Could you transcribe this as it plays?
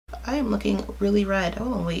I am looking really red.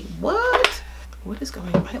 Hold on, wait, what? What is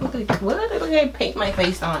going on? I look like, what? I look like I paint my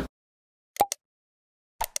face on.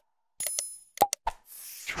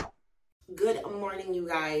 Good morning, you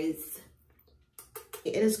guys.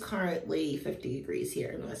 It is currently 50 degrees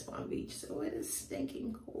here in West Palm Beach, so it is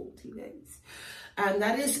stinking cold, you guys.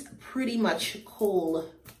 That is pretty much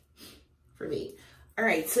cold for me. All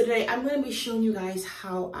right, so today I'm going to be showing you guys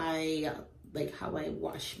how I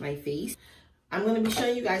wash my face. I'm going to be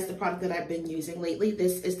showing you guys the product that I've been using lately.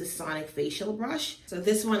 This is the Sonic facial brush. So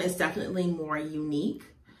this one is definitely more unique.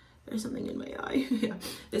 There's something in my eye. Yeah.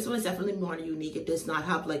 This one is definitely more unique. It does not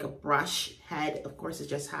have like a brush head. Of course, it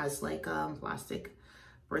just has like plastic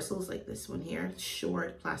bristles like this one here.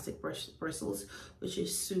 Short plastic bristles, which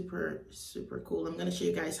is super, super cool. I'm going to show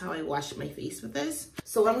you guys how I wash my face with this.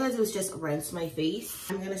 So what I'm going to do is just rinse my face.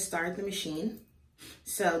 I'm going to start the machine.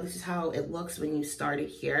 So this is how it looks when you start it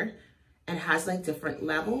here. And it has like different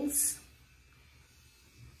levels.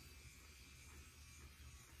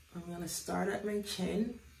 I'm going to start at my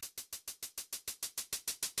chin.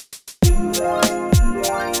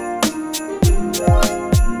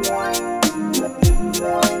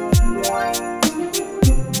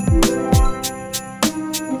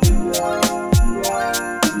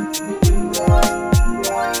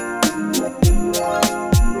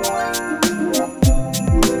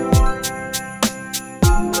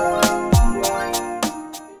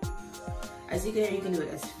 As you can do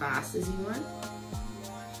it as fast as you want.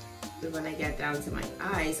 But when I get down to my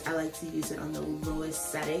eyes, I like to use it on the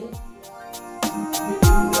lowest setting.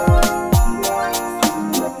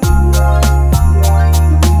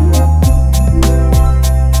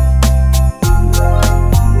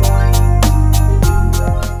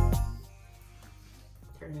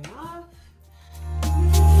 Turn it off.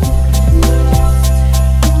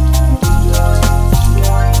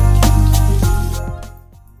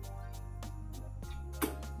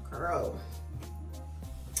 Girl,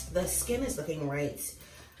 the skin is looking right.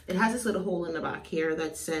 It has this little hole in the back here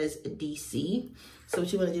that says DC. So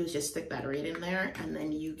what you want to do is just stick that right in there, and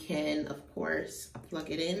then you can, of course, plug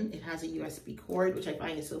it in. It has a USB cord, which I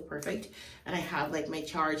find is so perfect. And I have like my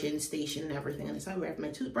charging station and everything on the side where I have my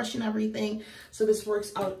toothbrush and everything. So this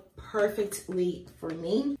works out perfectly for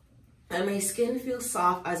me. And my skin feels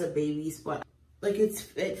soft as a baby's, but like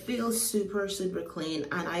it feels super, super clean.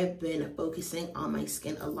 And I've been focusing on my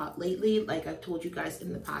skin a lot lately. Like I've told you guys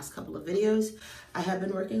in the past couple of videos, I have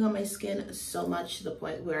been working on my skin so much to the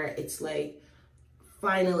point where it's like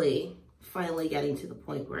finally getting to the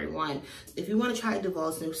point where I want. If you want to try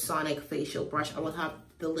Duvolle's new Sonic facial brush, I will have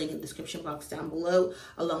the link in the description box down below,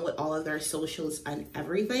 along with all of their socials and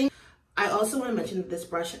everything. I also want to mention that this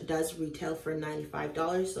brush does retail for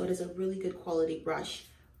 $95, so it is a really good quality brush.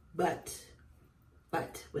 But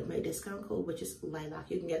with my discount code, which is Lilac,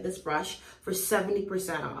 you can get this brush for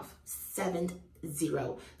 70% off. 70.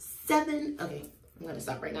 Okay, I'm gonna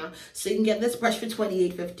stop right now. So you can get this brush for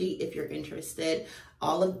 $28.50 if you're interested.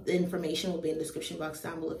 All of the information will be in the description box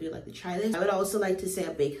down below if you'd like to try this. I would also like to say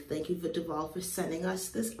a big thank you for Duvolle for sending us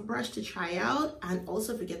this brush to try out, and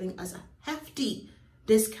also for giving us a hefty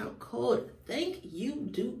discount code. Thank you,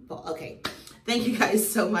 Duvolle. Okay, thank you guys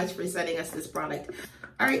so much for sending us this product.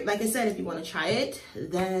 All right, like I said, if you want to try it,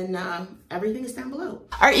 then everything is down below.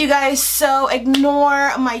 All right, you guys, so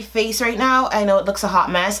ignore my face right now. I know it looks a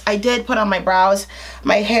hot mess. I did put on my brows.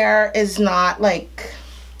 My hair is not like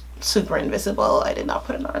super invisible. I did not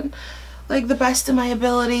put it on like the best of my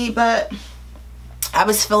ability, but I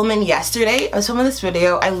was filming yesterday. I was filming this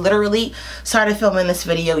video. I literally started filming this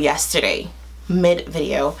video yesterday,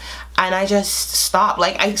 mid-video, and I just stopped.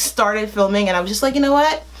 Like I started filming and I was just like, you know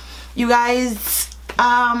what, you guys,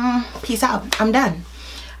 peace out, I'm done.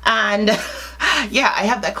 And yeah, I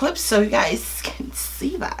have that clip so you guys can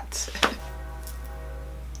see that.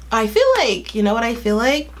 I feel like, you know what I feel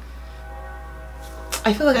like?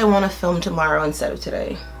 I feel like I want to film tomorrow instead of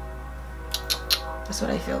today. That's what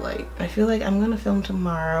I feel like. I feel like I'm gonna film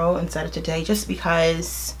tomorrow instead of today, just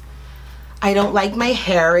because I don't like my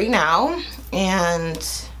hair right now. And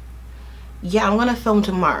yeah, I'm gonna film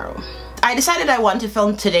tomorrow. I decided I wanted to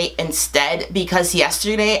film today instead because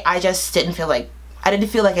yesterday I just didn't feel like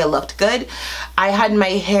I looked good. I had my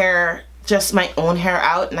hair, just my own hair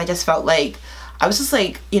out, and I just felt like I was just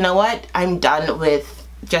like, you know what, I'm done with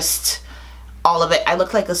just all of it. I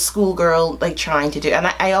look like a schoolgirl, like trying to do, and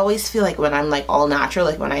I always feel like when I'm like all natural,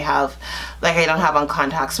 like when I have, like I don't have on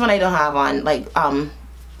contacts, when I don't have on like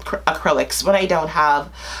acrylics, when I don't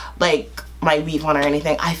have like my weave on or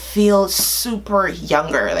anything, I feel super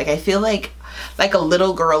younger. Like I feel like like a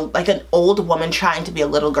little girl, like an old woman trying to be a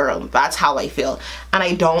little girl. That's how I feel, and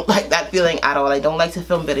I don't like that feeling at all. I don't like to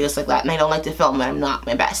film videos like that, and I don't like to film when I'm not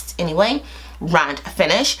my best. Anyway, rant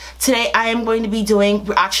finish. Today I am going to be doing,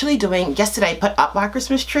 yesterday I put up our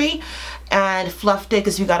Christmas tree and fluffed it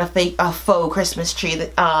because we got a faux Christmas tree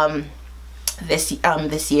that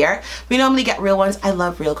this year. We normally get real ones. I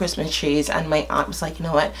love real Christmas trees, and my aunt was like, you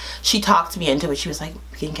know what, she talked me into it. She was like,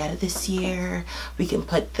 we can get it this year, we can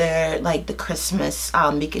put there like the Christmas,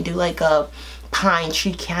 we can do like a pine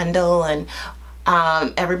tree candle, and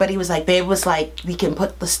everybody was like, babe was like, we can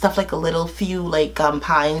put the stuff like a little few like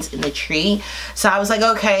pines in the tree. So I was like,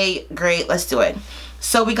 okay, great, let's do it.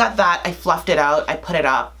 So we got that. I fluffed it out, I put it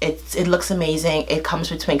up. It looks amazing. It comes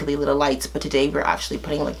with twinkly little lights, but today we're actually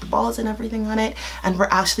putting like the balls and everything on it, and we're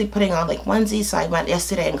actually putting on like onesies. So I went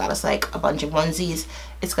yesterday and got us like a bunch of onesies.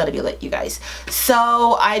 It's gonna be lit, you guys.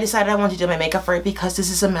 So I decided I wanted to do my makeup for it because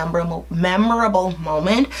this is a memorable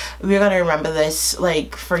moment. We're gonna remember this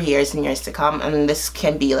like for years and years to come, and this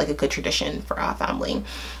can be like a good tradition for our family.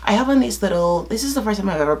 I have on these little, this is the first time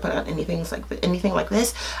I've ever put on anything like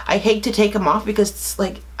this. I hate to take them off because it's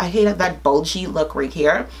like, I hate that bulgy look right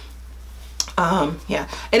here. Yeah,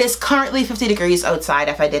 it is currently 50 degrees outside,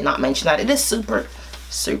 if I did not mention that. It is super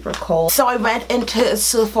cold. So I went into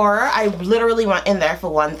Sephora. I literally went in there for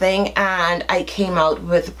one thing, and I came out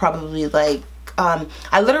with probably like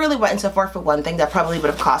I literally went in Sephora for one thing that probably would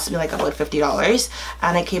have cost me like about $50,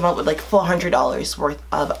 and I came out with like $400 worth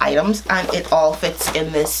of items, and it all fits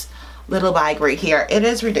in this little bag right here. It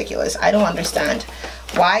is ridiculous. I don't understand.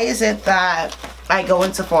 Why is it that I go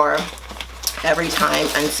in Sephora every time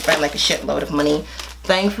and spend like a shitload of money?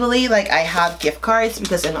 Thankfully, like, I have gift cards,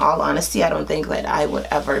 because in all honesty, I don't think that I would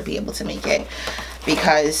ever be able to make it,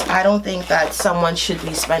 because I don't think that someone should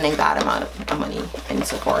be spending that amount of money in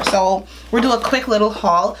Sephora. So we're doing a quick little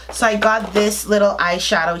haul. So I got this little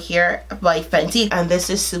eyeshadow here by Fenty, and this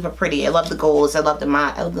is super pretty. I love the golds, I love the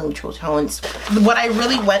matte, I love the neutral tones. What I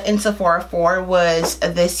really went in Sephora for was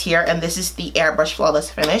this here, and this is the Airbrush Flawless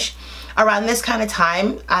Finish. Around this kind of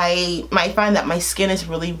time, I might find that my skin is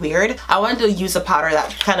really weird. I wanted to use a powder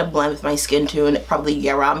that kind of blends with my skin tone probably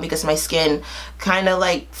year round, because my skin kind of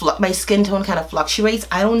like, my skin tone kind of fluctuates.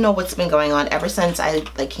 I don't know what's been going on ever since I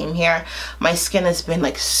like came here. My skin has been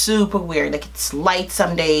like super weird. Like, it's light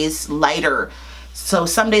some days, lighter. So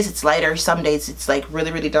some days it's lighter, some days it's like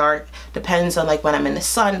really dark. Depends on like when I'm in the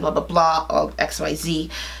sun, blah blah blah, all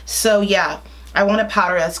XYZ. So yeah, I want a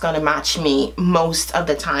powder that's going to match me most of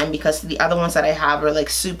the time, because the other ones that I have are like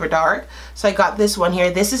super dark. So I got this one here.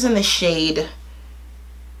 This is in the shade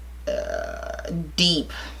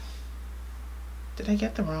Deep. Did I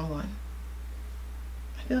get the wrong one?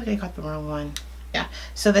 I feel like I got the wrong one. Yeah,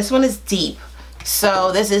 so this one is Deep.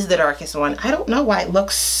 So this is the darkest one. I don't know why it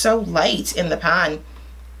looks so light in the pan.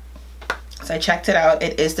 So I checked it out.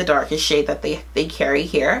 It is the darkest shade that they carry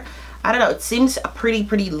here. I don't know, it seems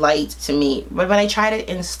pretty light to me, but when I tried it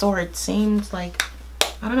in store, it seemed like,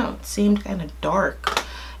 I don't know, it seemed kind of dark.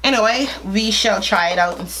 Anyway, we shall try it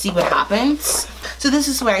out and see what happens. So this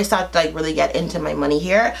is where I started to like really get into my money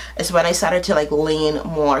here. Is when I started to like lean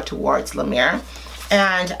more towards La Mer,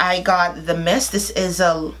 and I got the mist. This is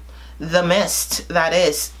the mist.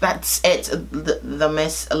 That's it. The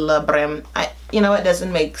mist Le Brim. You know, it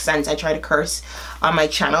doesn't make sense. I try to curse on my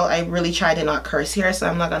channel. I really try to not curse here, so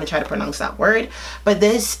I'm not going to try to pronounce that word. But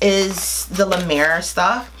this is the La Mer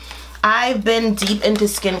stuff. I've been deep into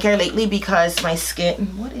skincare lately because my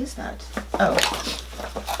skin... What is that? Oh.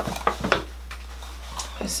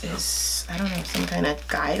 This is, I don't know, some kind of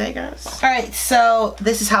guide, I guess. Alright, so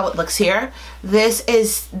this is how it looks here. This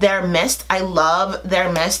is their mist. I love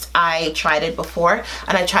their mist. I tried it before,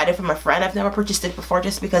 and I tried it from a friend. I've never purchased it before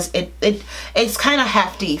just because it's kind of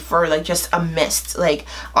hefty for like just a mist. Like,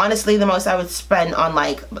 honestly, the most I would spend on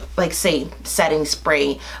like say setting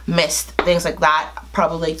spray, mist, things like that,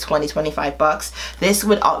 probably 20-25 bucks. This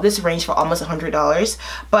range for almost $100.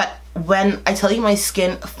 But when I tell you, my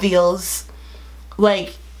skin feels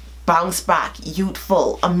like bounce back,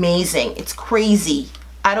 youthful, amazing. It's crazy.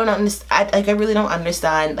 I don't understand. I really don't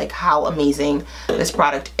understand like how amazing this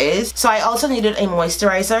product is. So I also needed a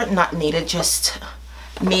moisturizer. Not needed, just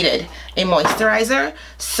needed a moisturizer.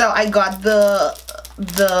 So I got the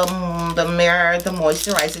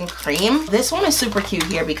moisturizing cream. This one is super cute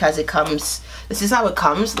here because it comes, this is how it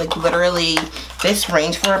comes, like literally this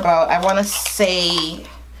range for about, I want to say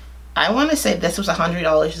this was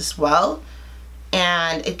 $100 as well.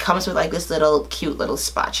 And it comes with like this little cute little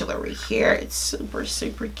spatula right here. It's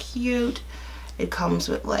super cute. It comes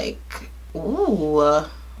with like, ooh, oh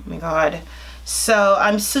my god. So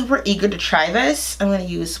I'm super eager to try this. I'm gonna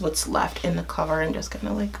use what's left in the cover and just kind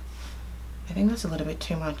of like, I think that's a little bit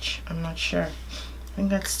too much. I'm not sure. I think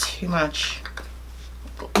that's too much.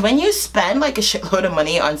 When you spend like a shitload of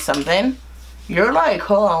money on something, you're like,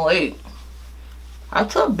 hold on, wait,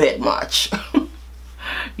 that's a bit much.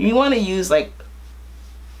 You want to use like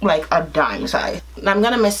a dime size. I'm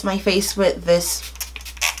gonna mist my face with this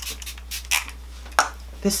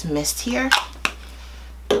mist here,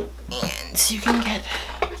 and you can get,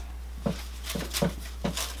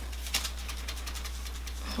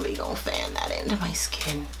 we gonna fan that into my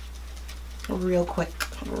skin real quick,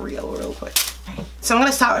 real quick. So I'm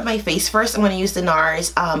gonna start with my face first. I'm gonna use the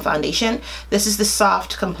NARS foundation. This is the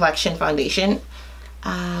soft complexion foundation.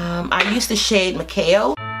 I use the shade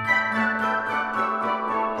Macao.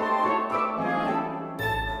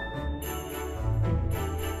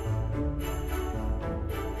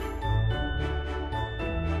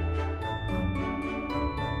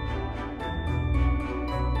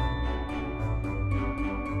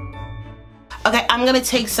 Okay, I'm gonna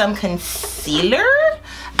take some concealer,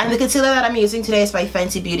 and the concealer that I'm using today is by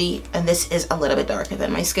Fenty Beauty, and this is a little bit darker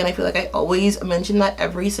than my skin. I feel like I always mention that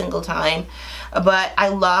every single time, but I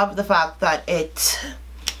love the fact that it,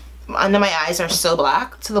 under my eyes are so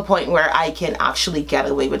black to the point where I can actually get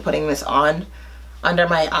away with putting this on under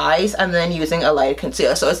my eyes and then using a light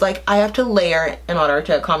concealer. So it's like I have to layer in order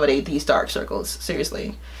to accommodate these dark circles,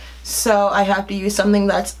 seriously. So I have to use something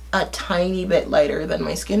that's a tiny bit lighter than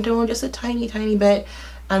my skin tone, just a tiny bit,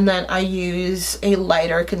 and then I use a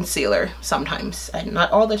lighter concealer sometimes, and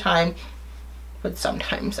not all the time, but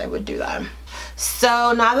sometimes I would do that.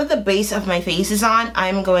 So now that the base of my face is on,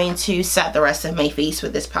 I'm going to set the rest of my face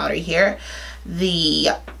with this powder here, the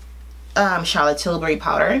Charlotte Tilbury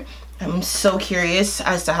powder. I'm so curious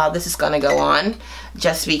as to how this is gonna go on,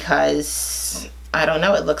 just because, I don't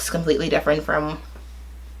know, it looks completely different from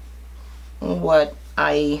what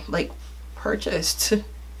I like purchased.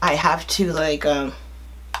 I have to like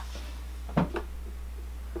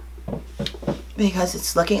because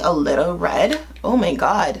it's looking a little red. Oh my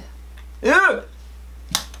god. Ugh.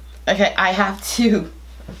 Okay, I have to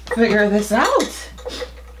figure this out.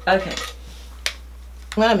 Okay,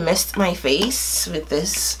 I'm gonna mist my face with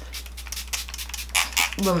this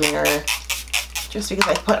mirror just because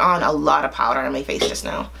I put on a lot of powder on my face just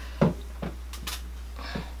now.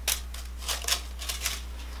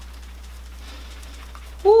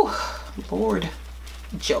 Whew, Lord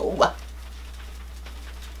Joe.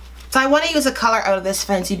 So I want to use a color out of this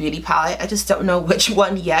Fenty Beauty palette. I just don't know which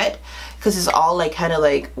one yet, because it's all like kind of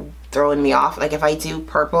like throwing me off. Like if I do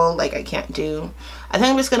purple, like I can't do, I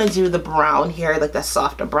think I'm just gonna do the brown here, like the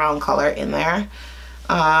softer brown color in there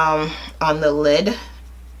on the lid.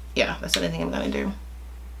 Yeah, that's what I think I'm gonna do.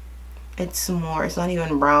 It's more, it's not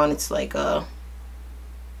even brown, it's like a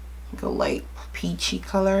light peachy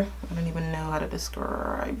color. I don't even know how to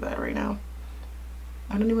describe that right now.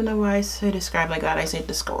 I don't even know why I say describe like that. I say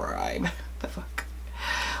describe. The fuck?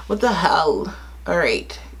 What the hell?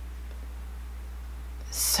 Alright.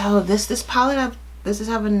 So this palette, does this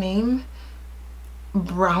have a name?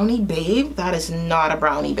 Brownie Babe? That is not a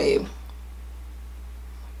Brownie Babe,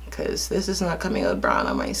 because this is not coming out brown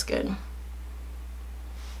on my skin.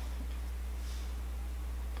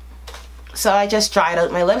 So I just dried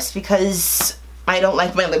out my lips because I don't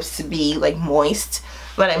like my lips to be like moist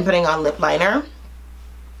when I'm putting on lip liner.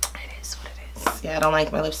 It is what it is. Yeah, I don't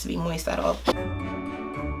like my lips to be moist at all.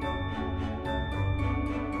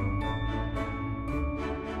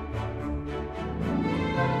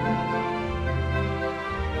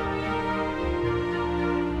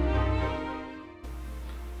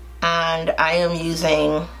 And I am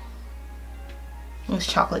using, it's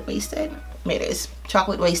chocolate wasted. It is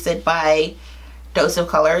chocolate wasted by Dose of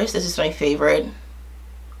Colors. This is my favorite,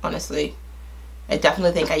 honestly. I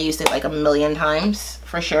definitely think I used it like a million times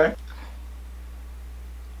for sure.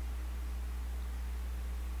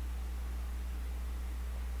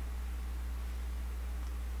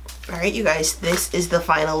 Alright you guys, this is the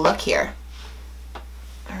final look here.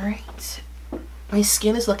 Alright, my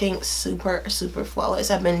skin is looking super flawless.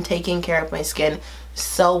 I've been taking care of my skin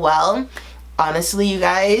so well, honestly. You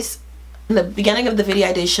guys, in the beginning of the video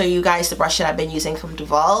I did show you guys the brush that I've been using from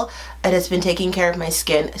Duvolle. It has been taking care of my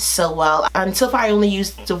skin so well. And so far I only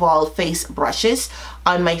used Duvolle face brushes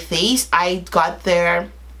on my face. I got their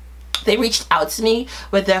They reached out to me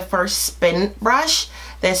with their first spin brush,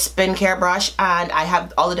 their spin care brush, and I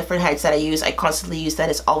have all the different heads that I use. I constantly use that.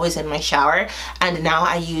 It's always in my shower. And now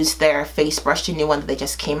I use their face brush, the new one that they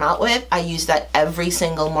just came out with. I use that every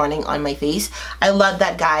single morning on my face. I love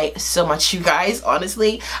that guy so much, you guys,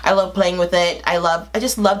 honestly. I love playing with it. I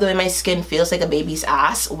just love the way my skin feels like a baby's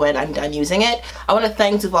ass when I'm done using it. I want to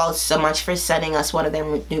thank Duvolle so much for sending us one of their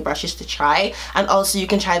new brushes to try. And also you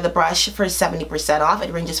can try the brush for 70% off.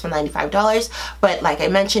 It ranges from $95, but like I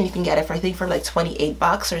mentioned, you can get it for, I think, for like 28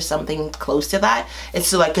 bucks or something close to that.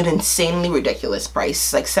 It's like an insanely ridiculous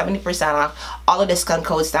price, like 70% off. All the discount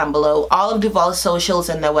codes down below, all of Duvolle's socials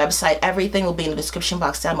and their website, everything will be in the description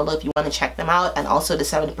box down below if you want to check them out. And also the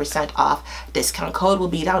 70% off discount code will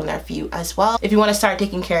be down there for you as well. If you want to start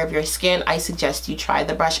taking care of your skin, I suggest you try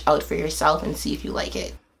the brush out for yourself and see if you like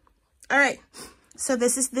it. All right, so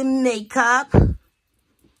this is the makeup.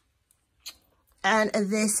 And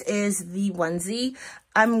this is the onesie.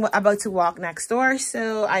 I'm about to walk next door,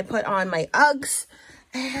 so I put on my Uggs,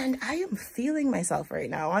 and I am feeling myself right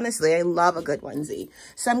now. Honestly, I love a good onesie.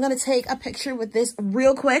 So I'm going to take a picture with this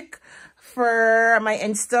real quick for my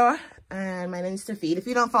Insta and my Insta feed. If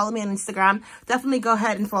you don't follow me on Instagram, definitely go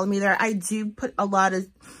ahead and follow me there. I do put a lot of,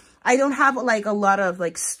 I don't have a lot of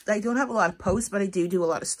posts, but I do a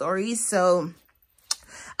lot of stories. So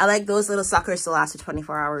I like those little suckers to last for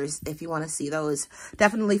 24 hours. If you want to see those,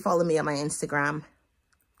 definitely follow me on my Instagram.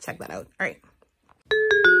 Check that out. All right.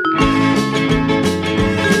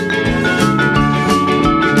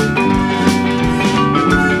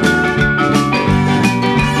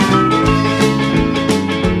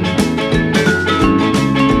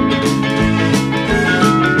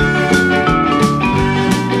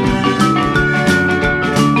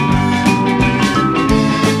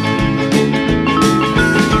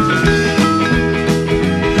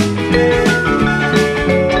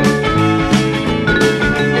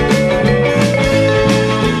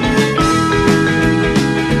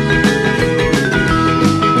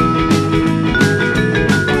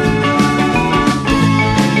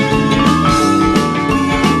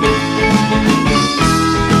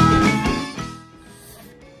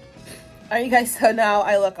 Alright, you guys, so now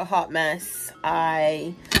I look a hot mess.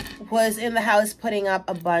 I was in the house putting up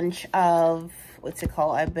a bunch of, what's it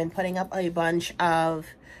called? I've been putting up a bunch of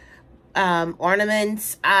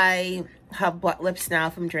ornaments. I have butt lips now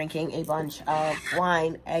from drinking a bunch of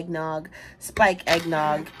wine, eggnog, spike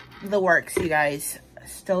eggnog, the works, you guys.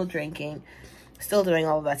 Still drinking, still doing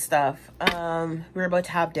all of that stuff. We're about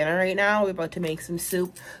to have dinner right now. We're about to make some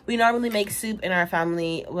soup. We normally make soup in our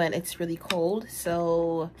family when it's really cold,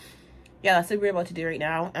 so yeah, that's what we're about to do right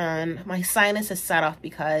now. And my sinus is set off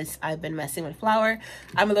because I've been messing with flour.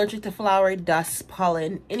 I'm allergic to flour, dust,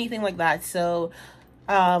 pollen, anything like that. So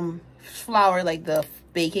flour, like the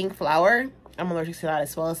baking flour, I'm allergic to that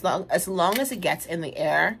as well. As long as it gets in the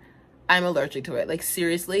air, I'm allergic to it. Like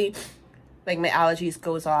seriously, like my allergies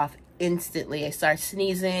goes off instantly. I start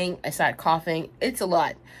sneezing, I start coughing. It's a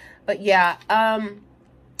lot. But yeah,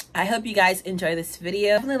 I hope you guys enjoy this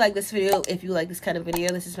video. Definitely like this video if you like this kind of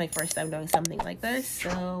video. This is my first time doing something like this,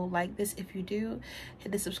 so like this if you do.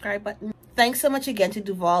 Hit the subscribe button. Thanks so much again to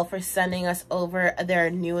Duvolle for sending us over their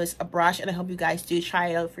newest brush, and I hope you guys do try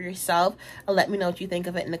it out for yourself. Let me know what you think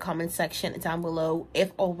of it in the comment section down below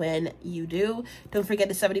if or when you do. Don't forget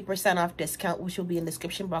the 70% off discount, which will be in the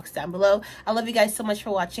description box down below. I love you guys so much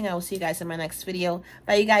for watching. I will see you guys in my next video.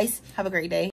 Bye, you guys. Have a great day.